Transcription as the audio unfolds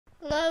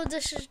Hello,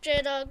 this is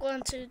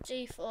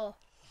JDog12G4,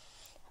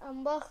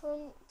 and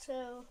welcome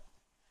to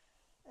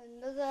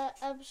another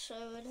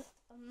episode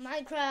of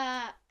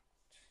Minecraft.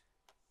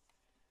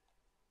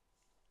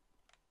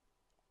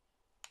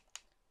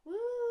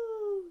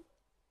 Woo!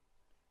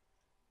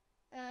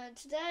 And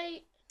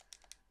today,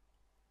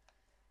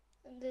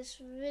 in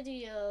this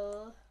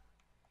video,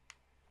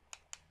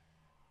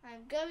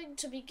 I'm going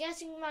to be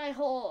getting my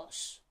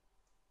horse.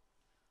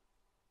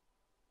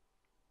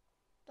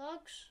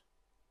 Dogs?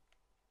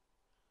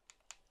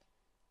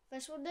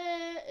 This one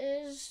there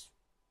is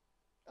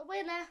a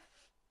winner.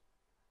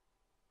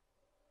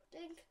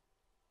 Ding.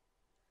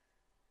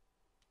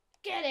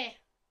 Get it.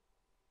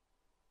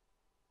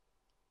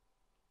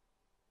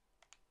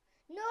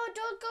 No,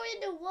 don't go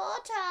in the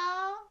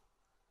water.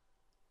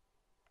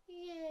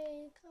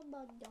 Yay, come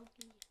on,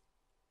 doggy.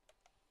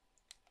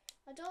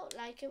 I don't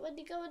like it when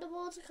they go in the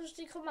water because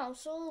they come out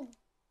so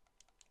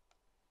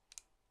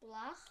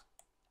black.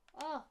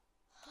 Oh.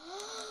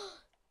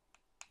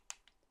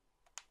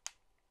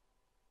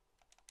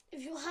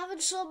 If you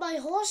haven't saw my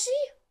horsey,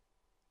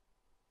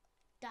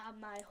 damn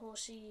my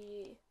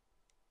horsey.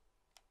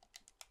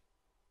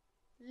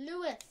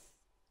 Lewis,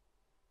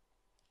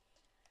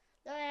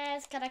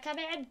 can I come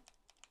in?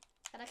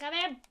 Can I come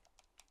in?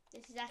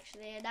 This is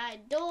actually a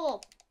night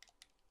door.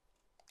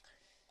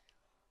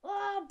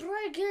 Oh,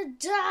 break it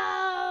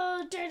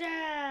down,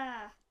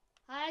 Dada.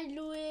 Hi,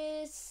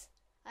 Lewis.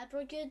 I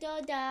broke your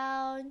door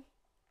down.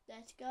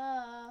 Let's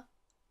go.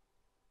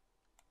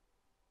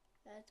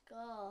 Let's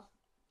go.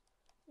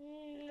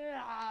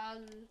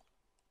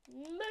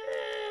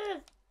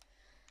 Move!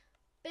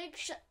 Big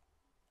shot.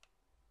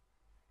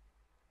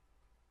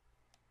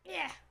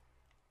 Yeah.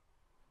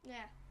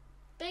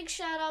 Big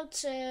shout out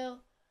to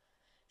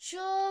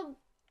Sean,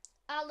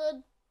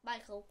 Alan,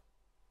 Michael,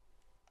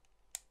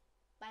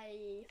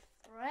 my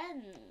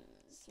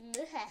friends.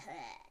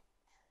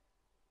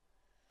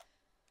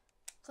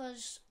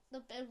 Because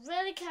they've been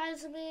really kind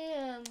to me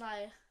and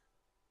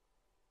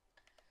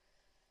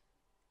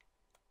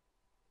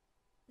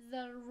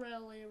they're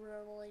really,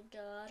 really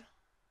good.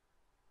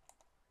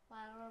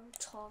 Why don't I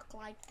talk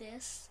like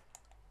this?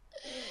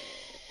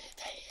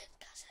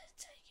 Because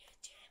it's a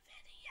YouTube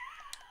video.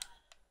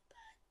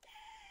 But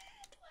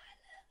do I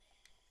love it?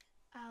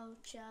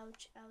 Ouch,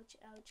 ouch, ouch,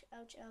 ouch,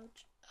 ouch, ouch.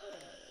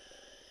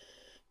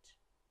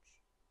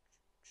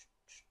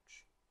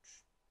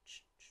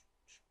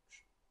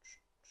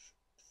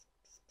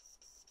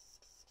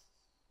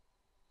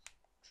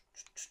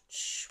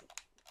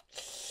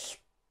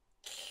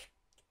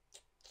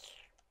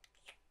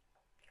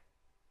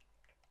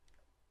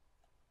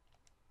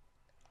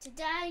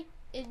 Today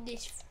in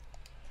this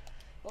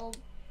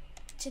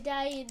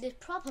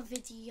proper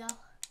video,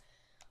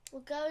 we're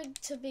going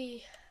to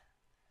be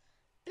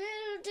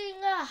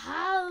building a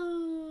house.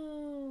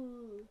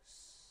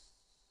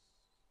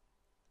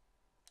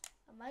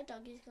 And my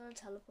doggy's gonna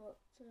teleport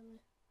to me.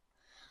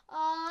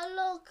 Oh,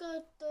 look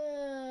at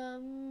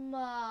them.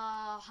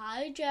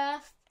 Hi,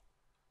 Jeff.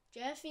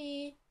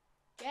 Jeffy.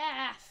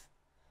 Jeff.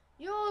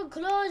 You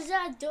close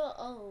that door.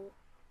 Oh.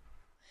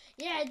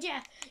 Yeah,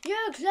 Jeff,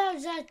 you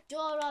close that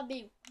door on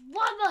me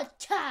one more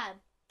time.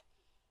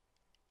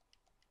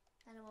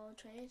 Animal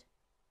trade.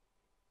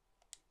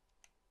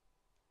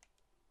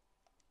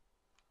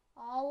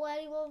 Oh,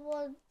 anyone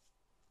want?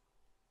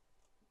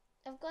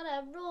 I've got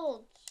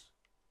emeralds.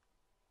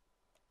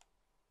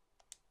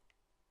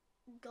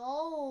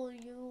 Gold,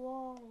 you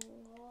want?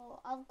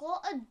 I've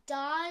got a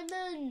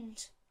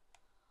diamond.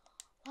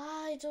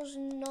 Why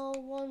doesn't no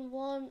one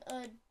want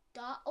a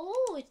diamond?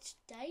 Oh, it's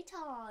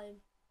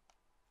daytime.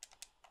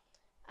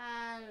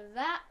 And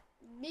that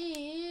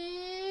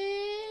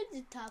means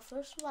it's time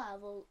for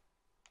survival.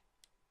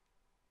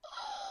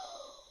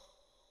 Oh,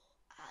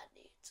 I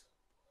need some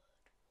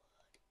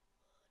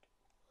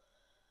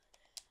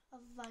wood.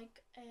 Of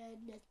like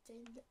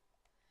anything.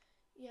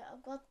 Yeah,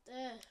 I've got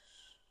this.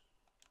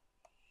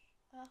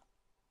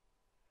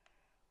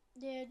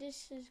 Yeah,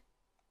 this is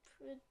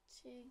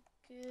pretty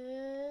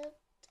good.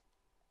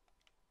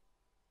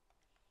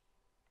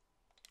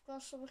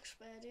 Got some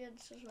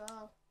experience as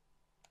well.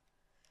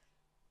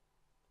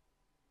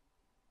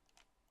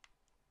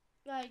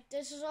 Right,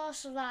 this is our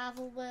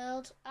survival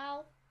world.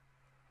 Ow.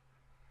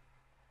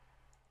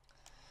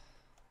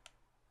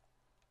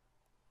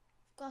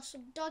 Got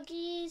some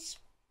doggies.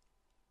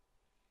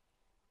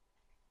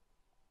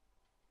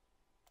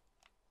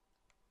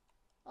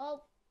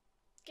 Oh,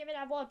 give me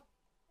that one.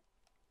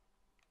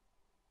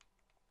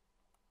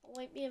 Oh,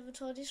 wait, my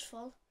inventory's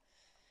full.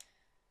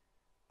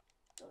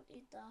 Don't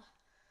need that.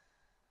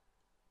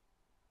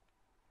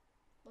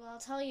 Well, I'll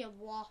tell you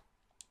what.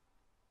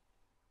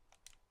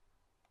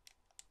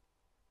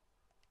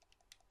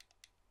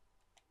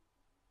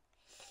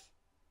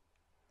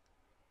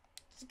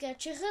 Let's get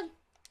chicken.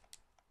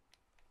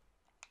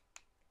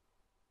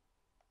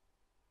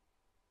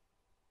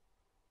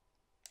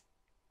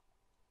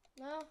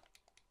 No.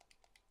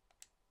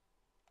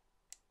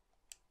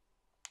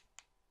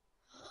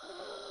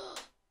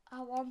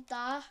 I want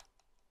that.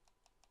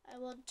 I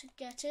want to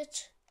get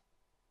it.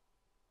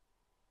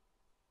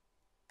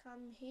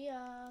 Come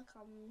here,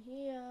 come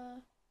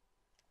here.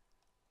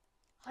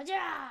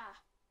 Haja!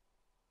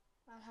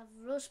 I'll have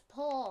roast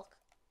pork.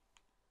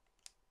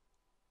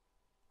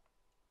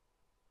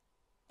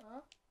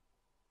 Huh?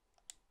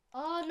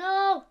 Oh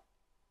no!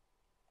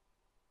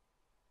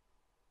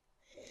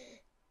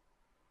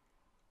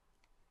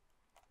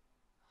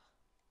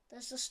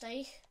 There's the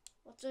steak.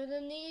 What do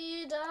they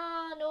need?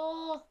 Ah,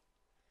 no!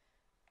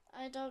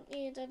 I don't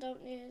need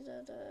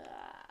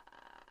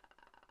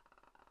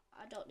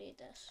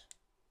this.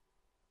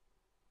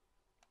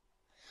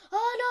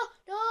 Oh no!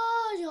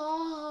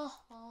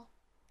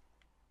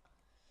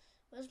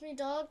 Where's me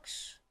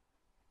dogs?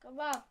 Come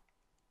on.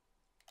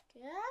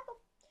 Come on.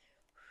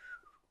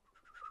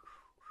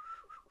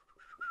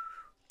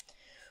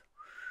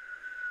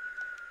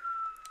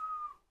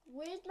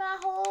 Where's my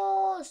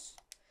horse?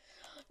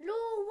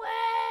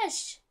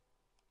 Louis!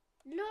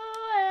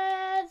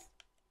 Louis!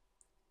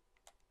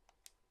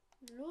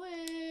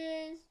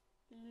 Louis!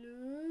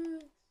 Louis!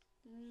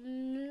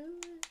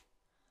 Louis!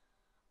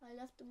 I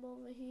left them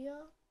over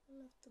here.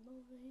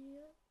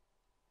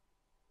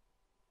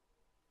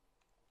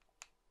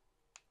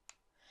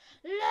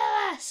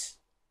 Louis!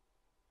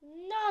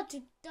 Not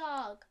a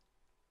dog.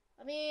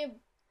 I mean,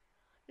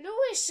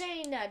 Louis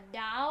ain't a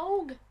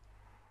dog.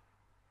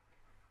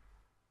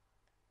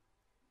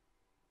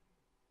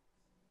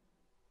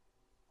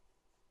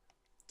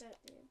 Don't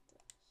need this.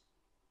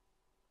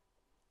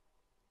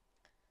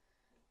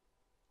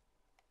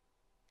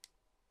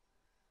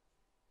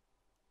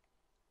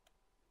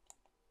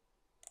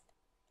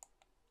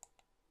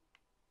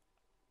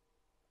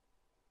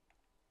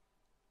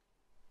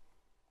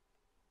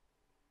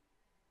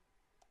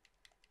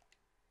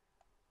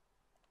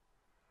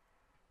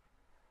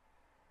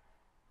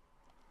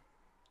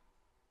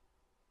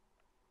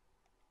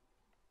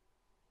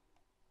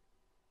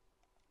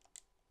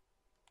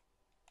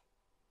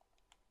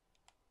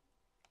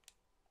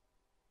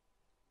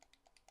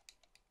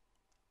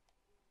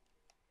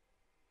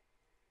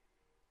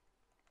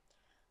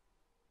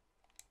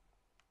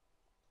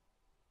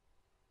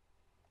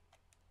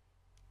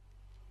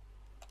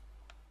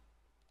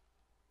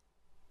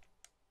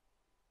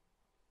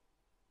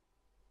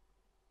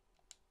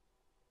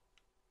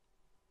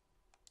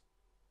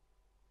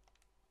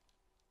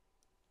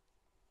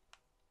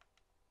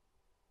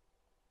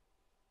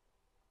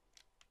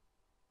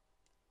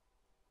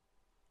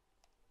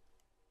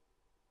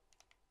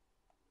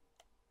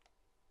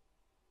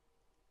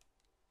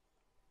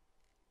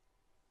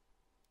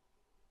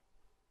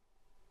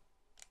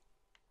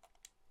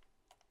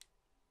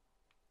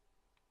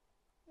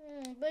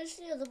 Where's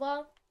the other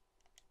one?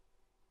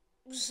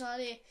 I'm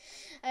sorry,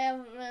 I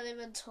haven't really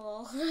been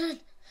told. I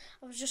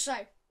was just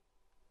like,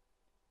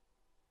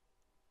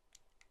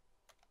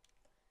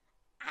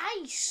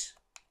 ice!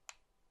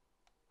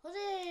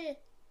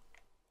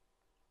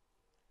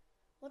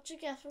 What'd you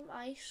get from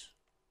ice?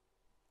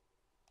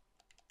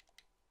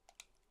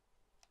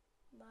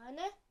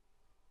 Money?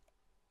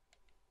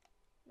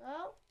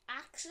 No?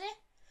 Actually?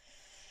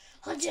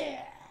 Hoodie!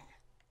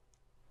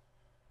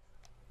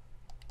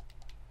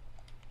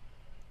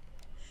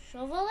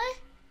 Shovel it?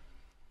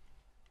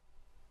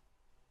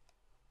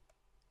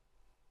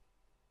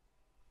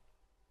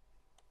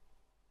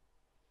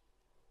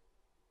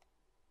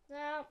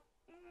 No.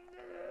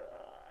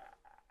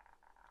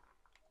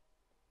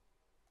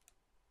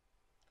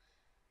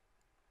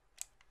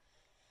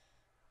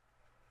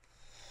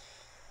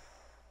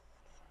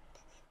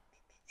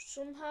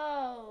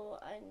 Somehow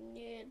I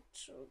need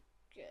to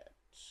get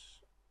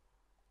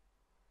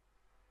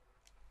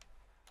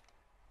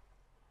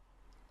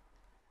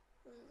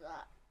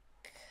that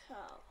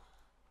cow.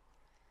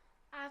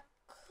 I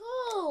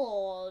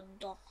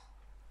could.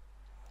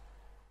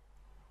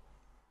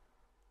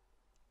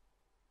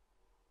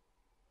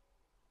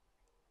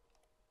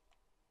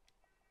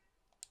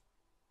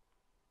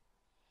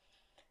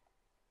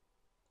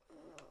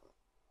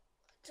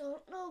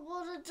 Don't know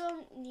what I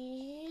don't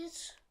need.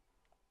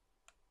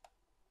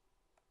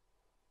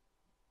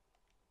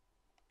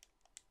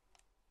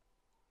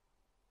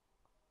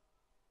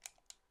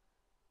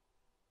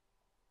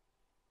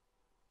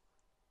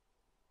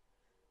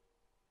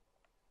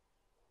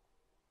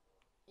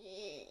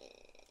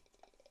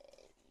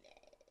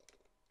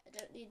 I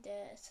don't need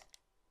that.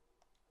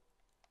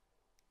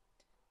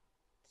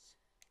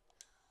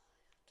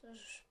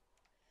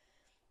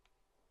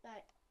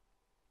 Right.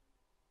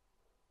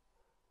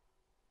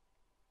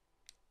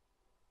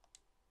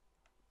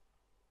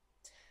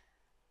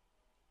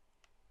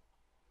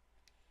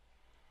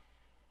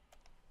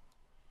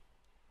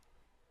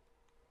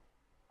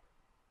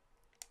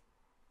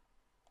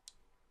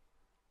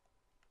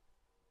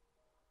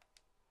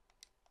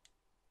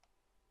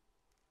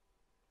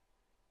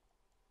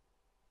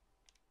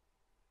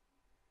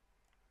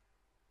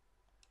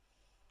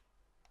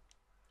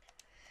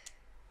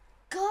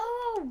 Go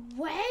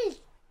away!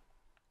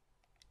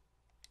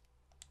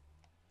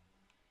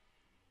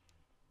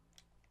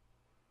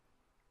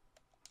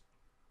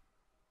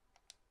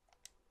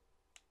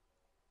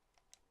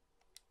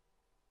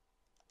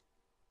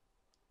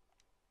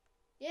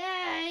 Yeah.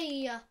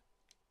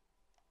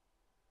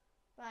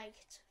 Right.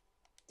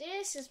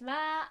 This is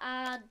my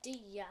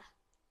idea.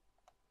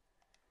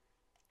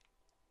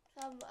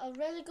 Have a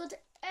really good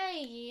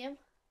aim.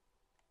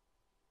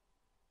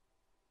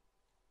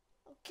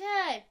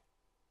 Okay.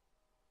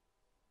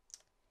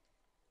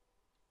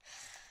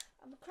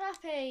 I'm a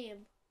crap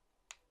aim.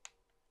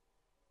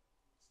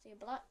 See a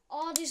black.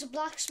 Oh, there's a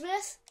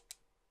blacksmith.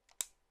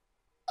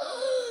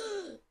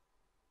 Oh,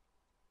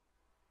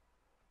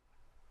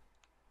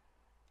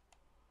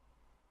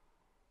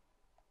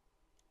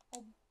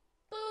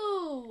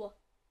 boo!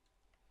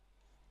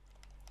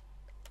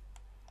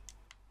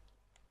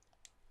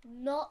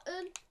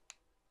 Nothing.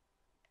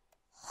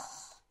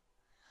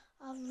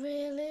 I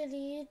really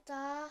need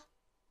that.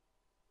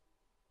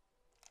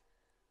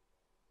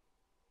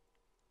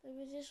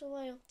 Maybe there's a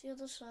way up the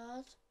other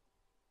side.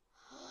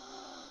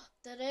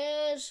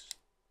 There is.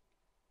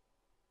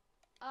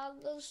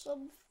 And there's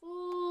some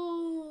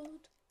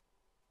food.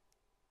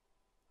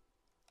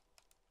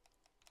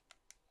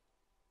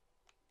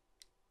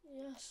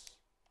 Yes.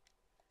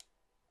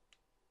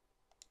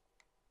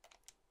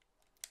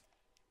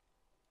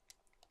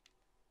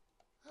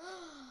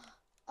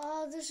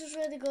 Oh, this is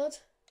really good.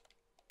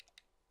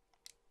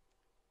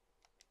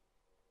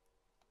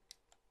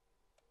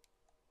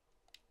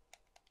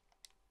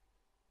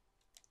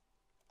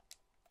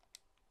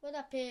 Where's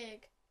that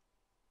pig?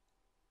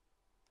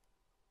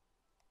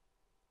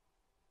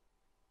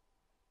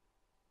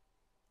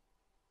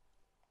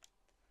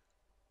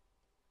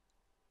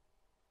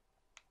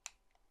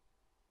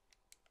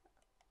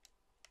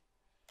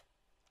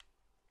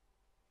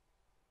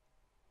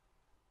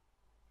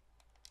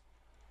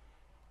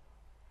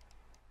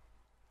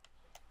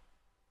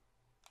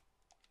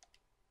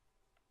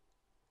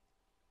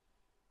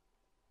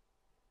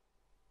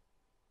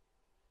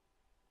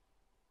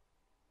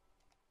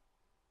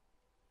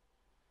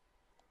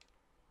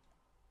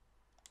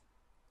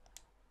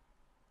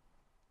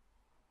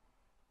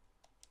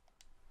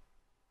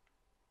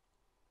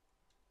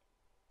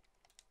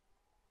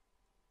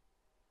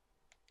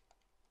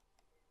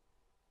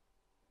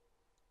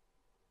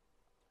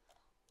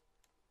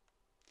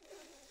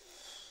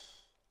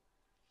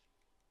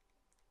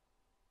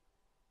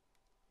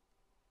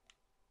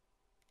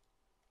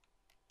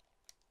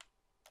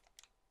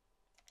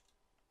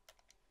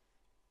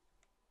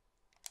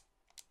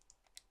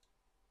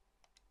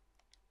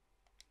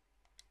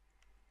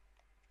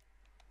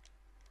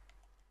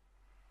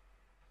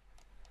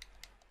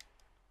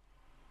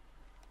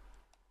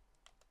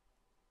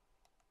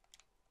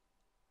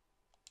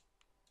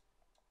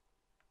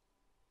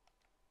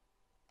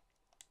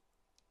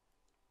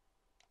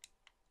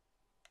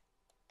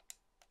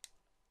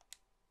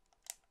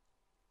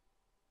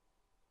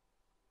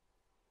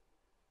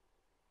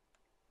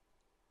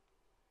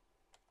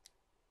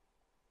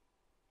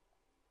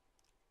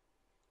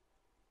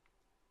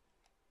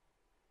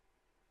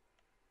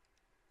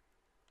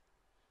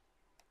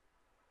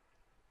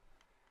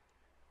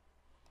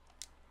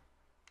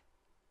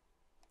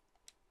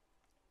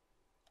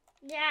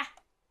 Yeah.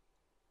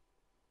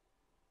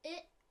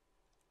 It.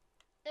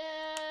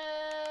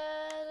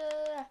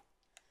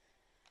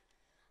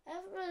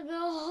 Everybody.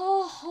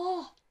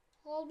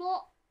 Hold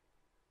up.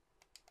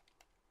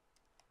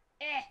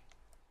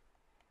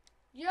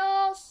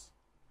 Yes.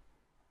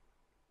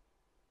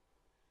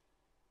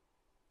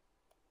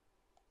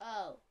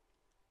 Oh.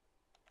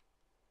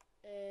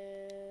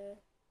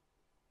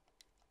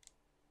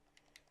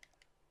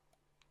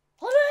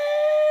 Hold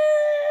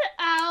it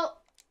out.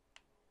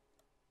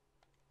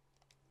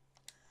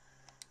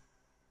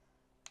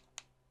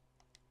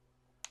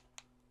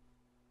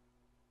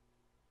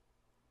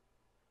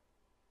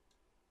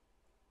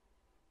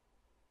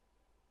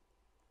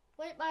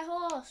 Wait, my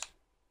horse.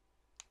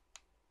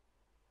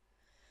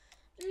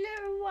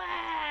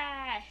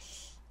 Lewis!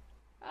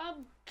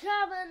 I'm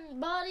coming,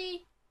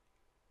 buddy.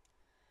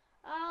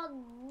 I'll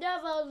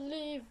never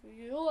leave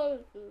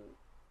you.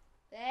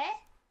 Eh?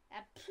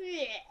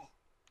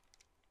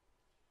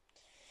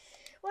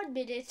 1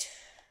 minute.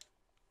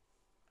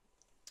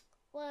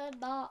 Where's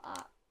my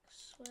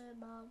axe? Where's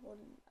my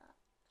one axe?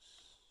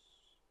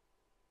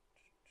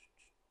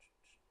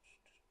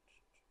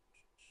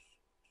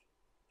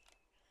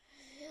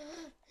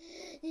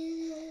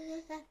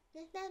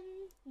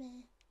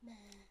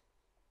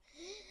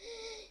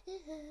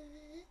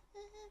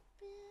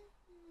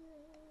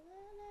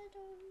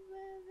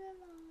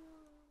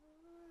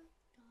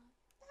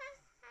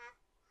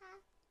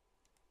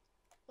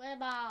 Where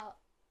about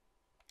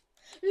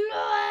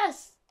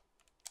Lewis?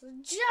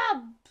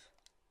 Jump!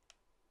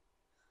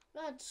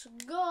 Let's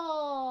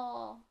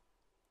go!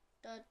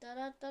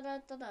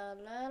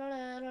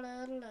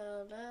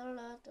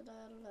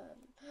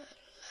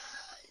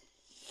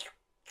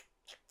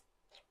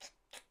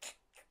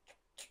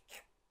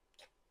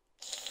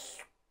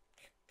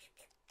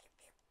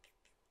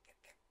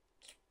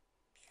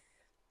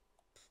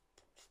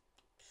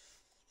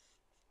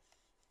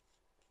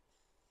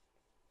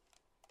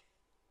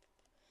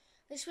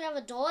 At least we have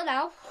a door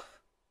now.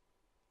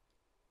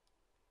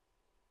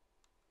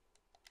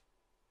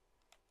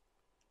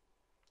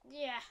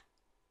 Yeah.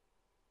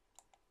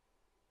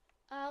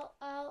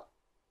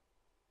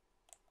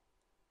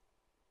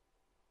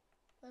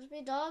 Where's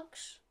my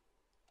dogs?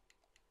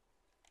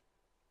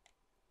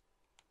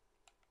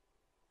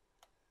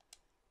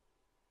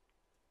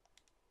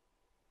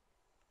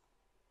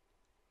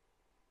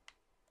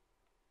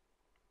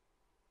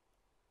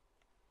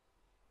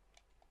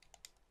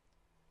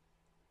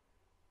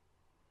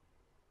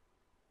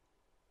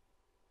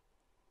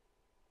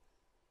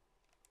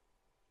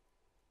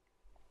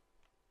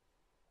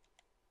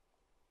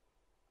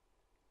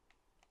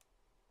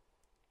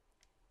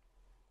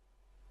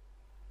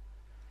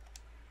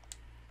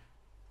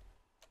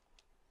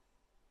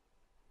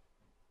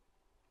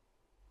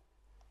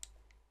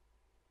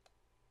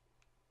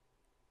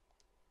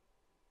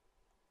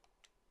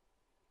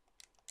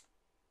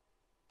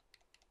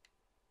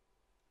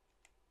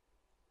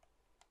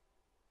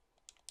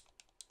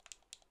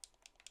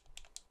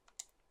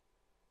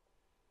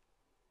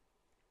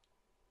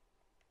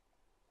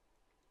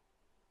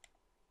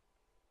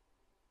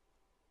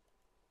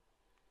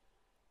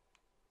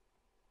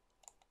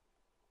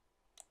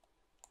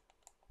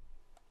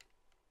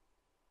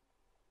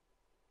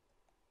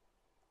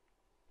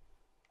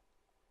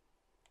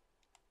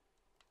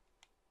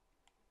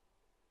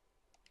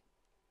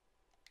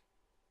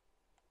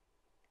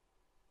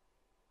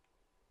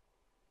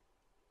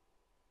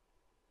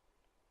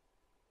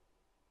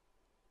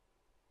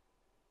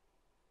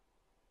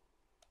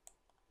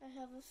 I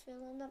have a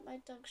feeling that my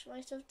dogs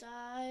might have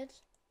died.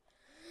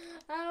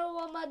 I don't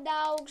want my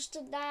dogs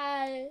to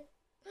die.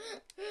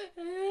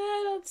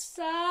 I'm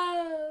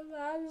sad.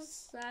 I'm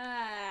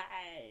sad.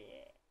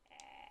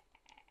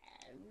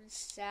 I'm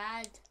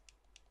sad.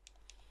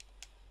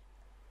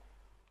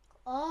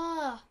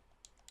 Oh.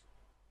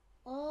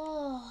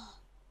 Oh.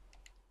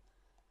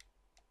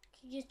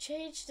 Can you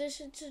change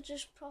this into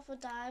just proper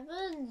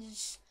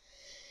diamonds?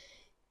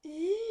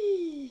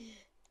 Ew.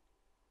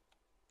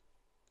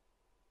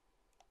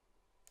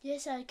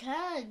 Yes, I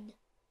can.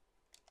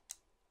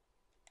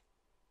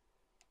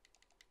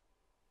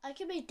 I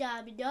can make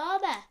diamond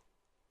armor.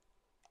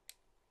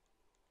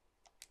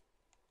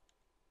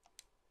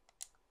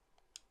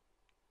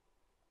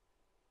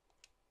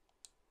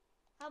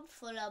 I'm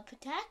full of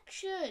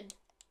protection.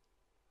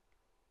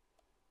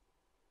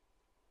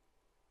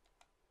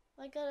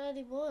 I got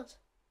any wood?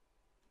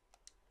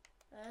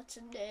 That's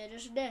in there,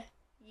 isn't it?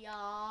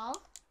 Yeah.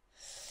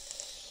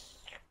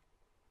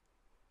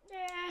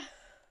 Yeah.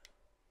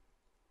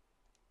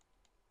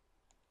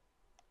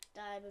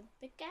 Diamond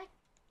pickaxe.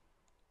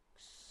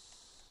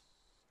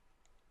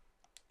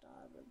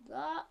 Diamond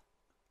that.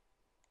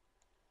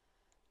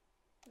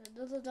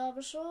 Another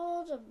diamond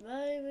sword, and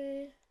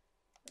maybe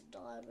a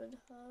diamond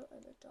hoe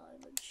and a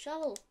diamond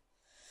shovel.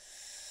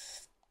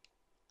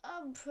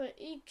 I'm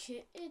pretty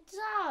kitted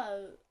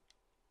out.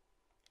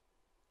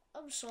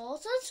 I'm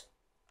sorted.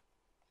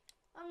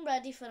 I'm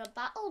ready for a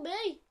battle,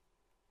 me.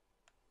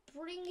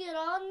 Bring it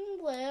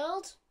on,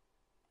 world.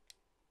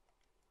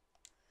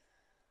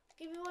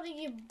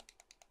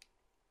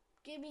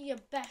 Give me your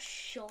best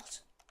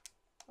shot.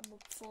 I'm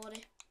up for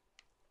it.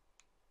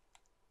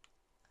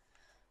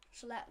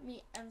 So let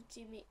me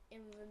empty my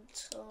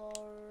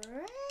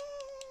inventory.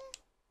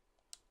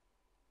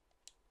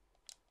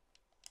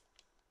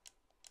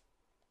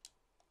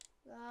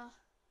 There.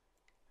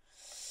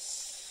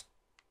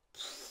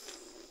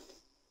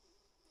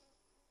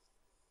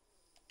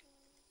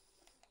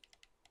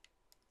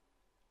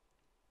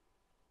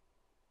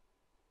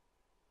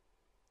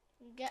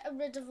 I'm getting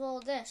rid of all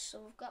this, so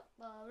we've got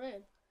more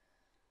room.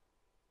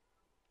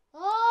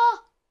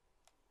 Oh!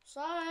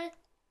 Sorry.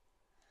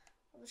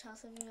 How much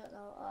health have you got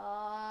now?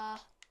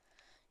 Ah,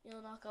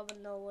 you're not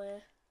going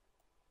nowhere.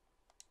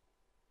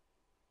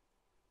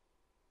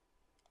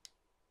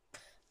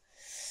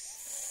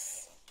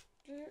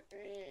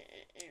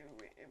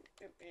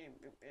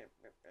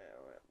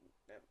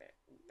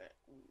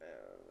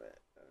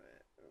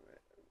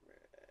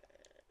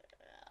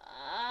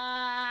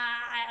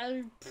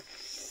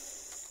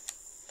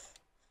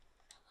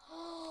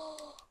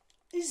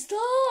 Is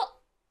that?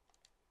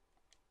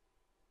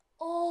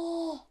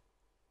 Oh,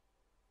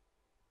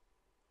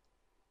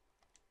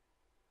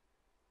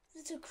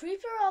 there's a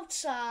creeper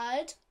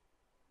outside.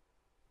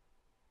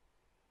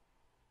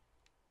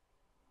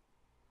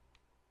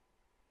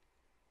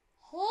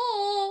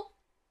 Oh,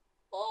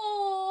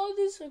 oh,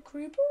 there's a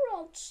creeper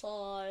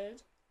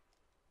outside.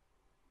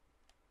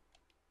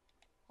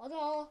 Oh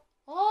no.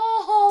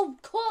 Oh,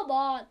 come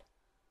on.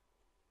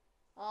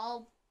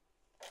 Oh,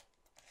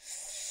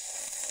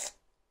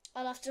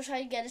 I'll have to try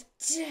and get it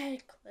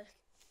dead quick.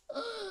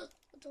 I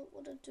don't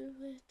want to do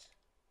it.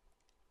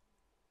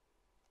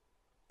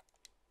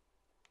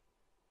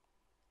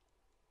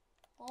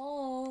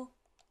 Oh.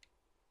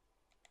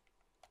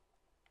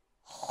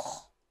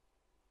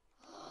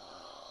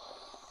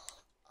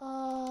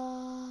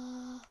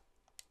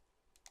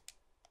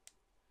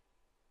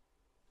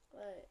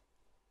 Wait.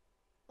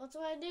 What do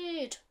I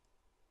need?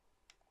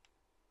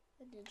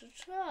 I need a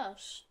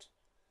chest.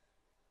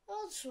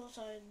 That's what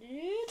I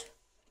need.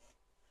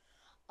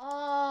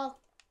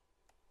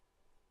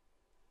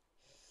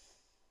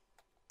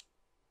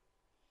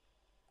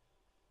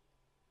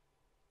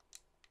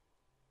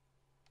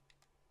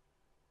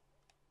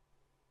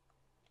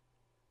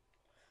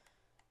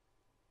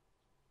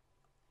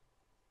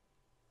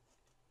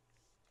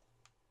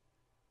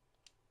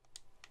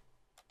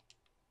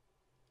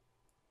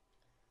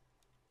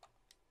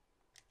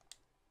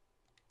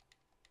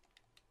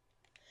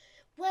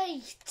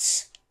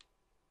 Wait.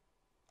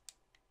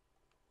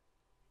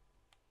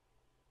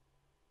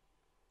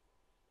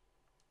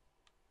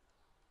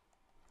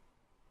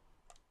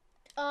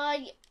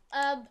 I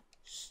am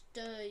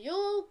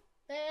stupid.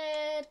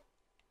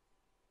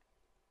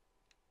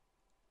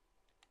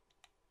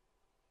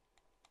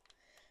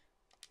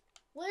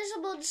 Where's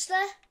the monster?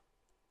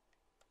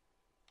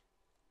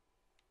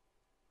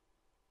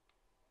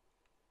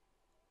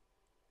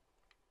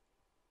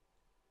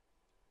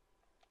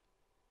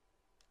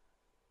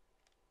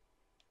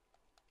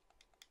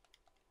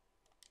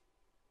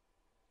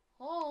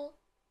 Oh.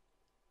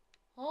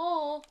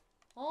 Oh.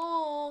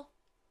 Oh.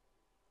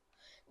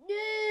 No.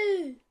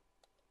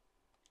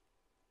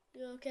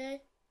 You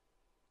okay?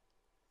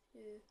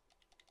 You.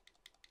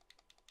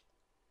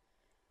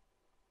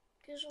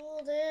 Guess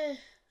all this.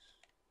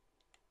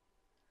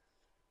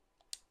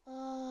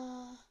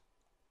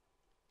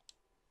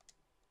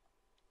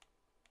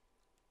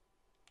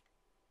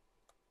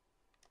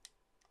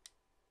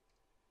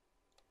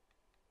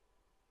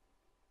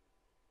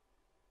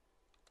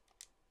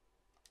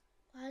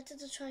 Why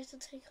did I try to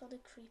take on a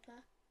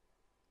creeper?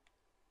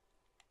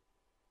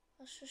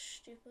 That's just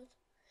stupid.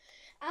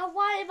 And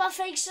why am I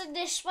facing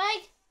this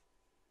way?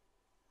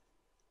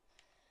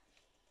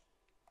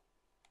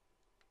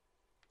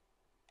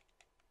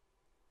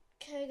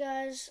 Okay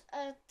guys,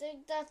 I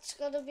think that's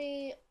gonna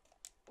be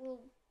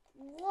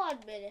 1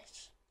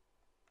 minute.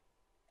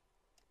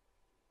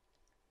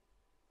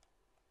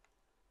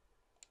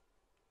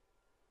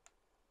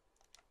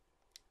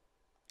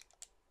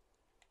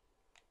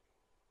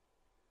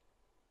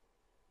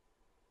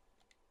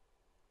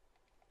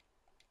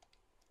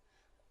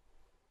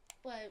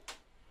 Wait,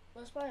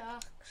 where's my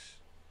axe?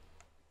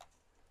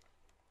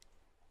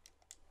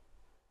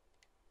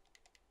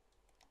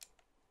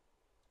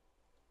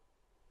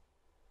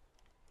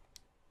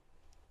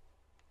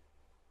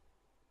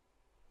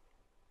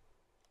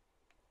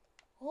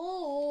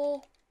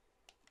 Oh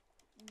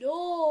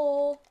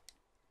no!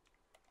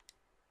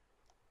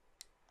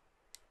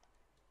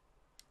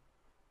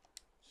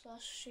 So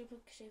that's stupid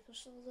creeper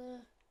still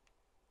there.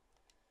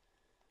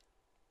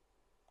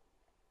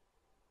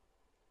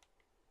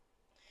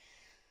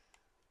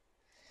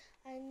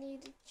 I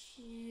need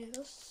to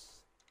just.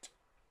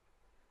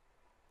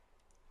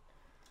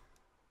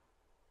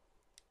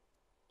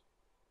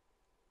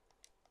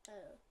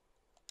 Oh.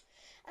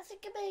 I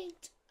think I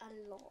made a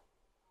lot.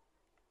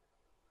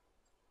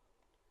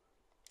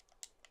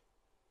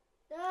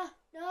 No,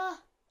 no.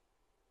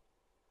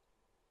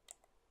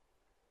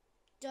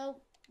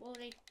 Don't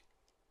worry.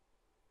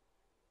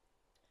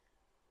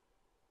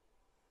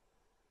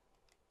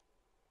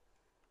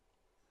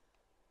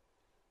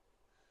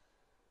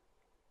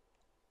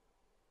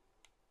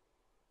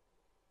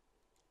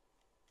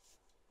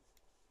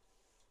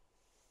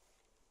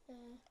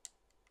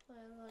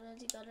 I've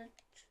already got it.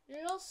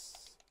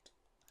 Just.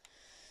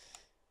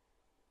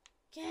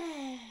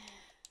 Yeah.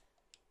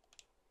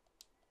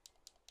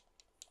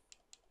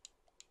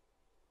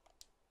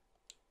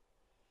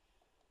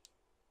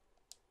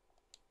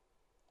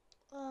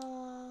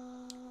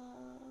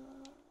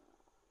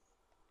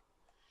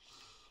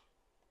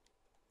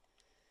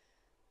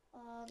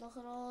 Look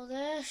at all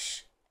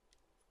this.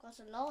 Got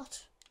a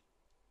lot.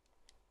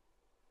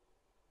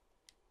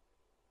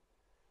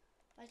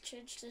 I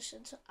changed this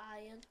into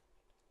iron.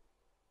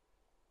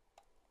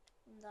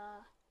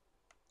 Nah.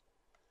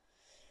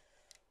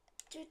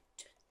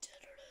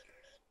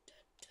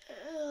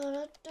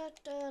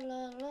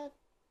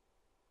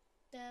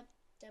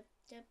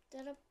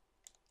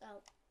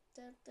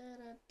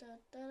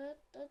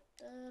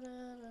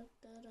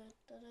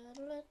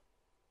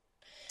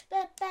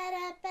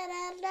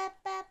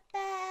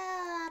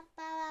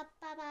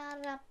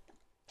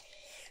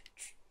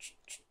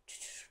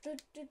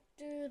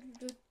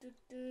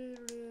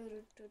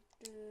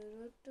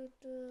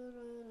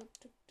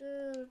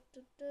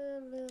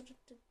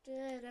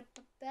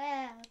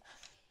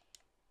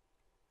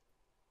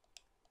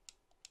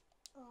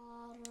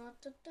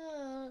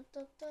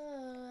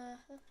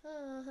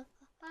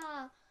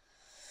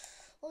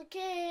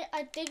 Okay,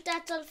 I think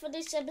that's all for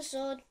this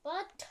episode,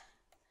 but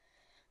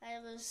I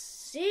will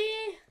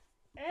see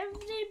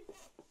every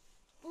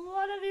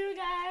one of you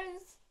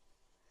guys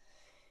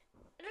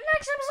in the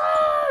next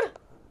episode.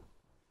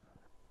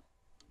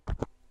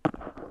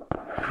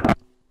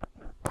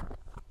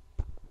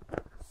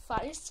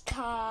 Face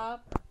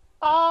cap.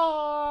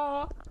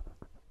 Oh.